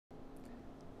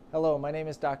Hello, my name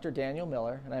is Dr. Daniel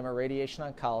Miller, and I'm a radiation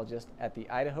oncologist at the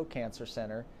Idaho Cancer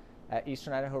Center at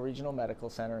Eastern Idaho Regional Medical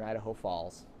Center in Idaho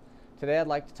Falls. Today I'd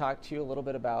like to talk to you a little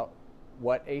bit about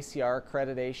what ACR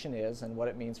accreditation is and what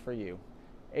it means for you.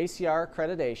 ACR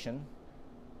accreditation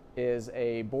is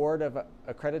a board of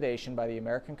accreditation by the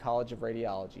American College of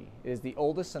Radiology. It is the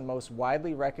oldest and most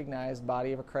widely recognized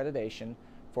body of accreditation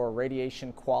for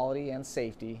radiation quality and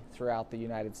safety throughout the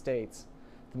United States.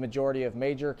 The majority of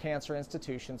major cancer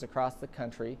institutions across the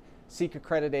country seek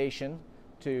accreditation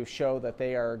to show that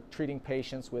they are treating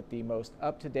patients with the most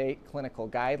up-to-date clinical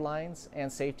guidelines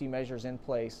and safety measures in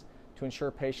place to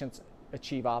ensure patients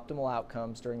achieve optimal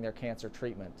outcomes during their cancer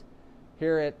treatment.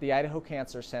 Here at the Idaho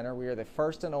Cancer Center, we are the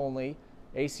first and only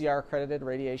ACR-accredited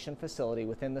radiation facility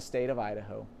within the state of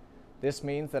Idaho. This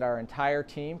means that our entire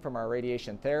team, from our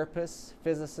radiation therapists,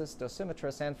 physicists,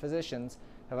 dosimetrists, and physicians,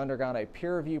 have undergone a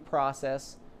peer review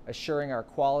process assuring our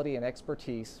quality and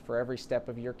expertise for every step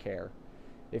of your care.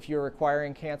 If you're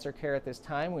requiring cancer care at this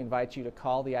time, we invite you to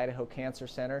call the Idaho Cancer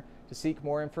Center to seek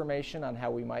more information on how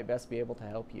we might best be able to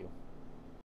help you.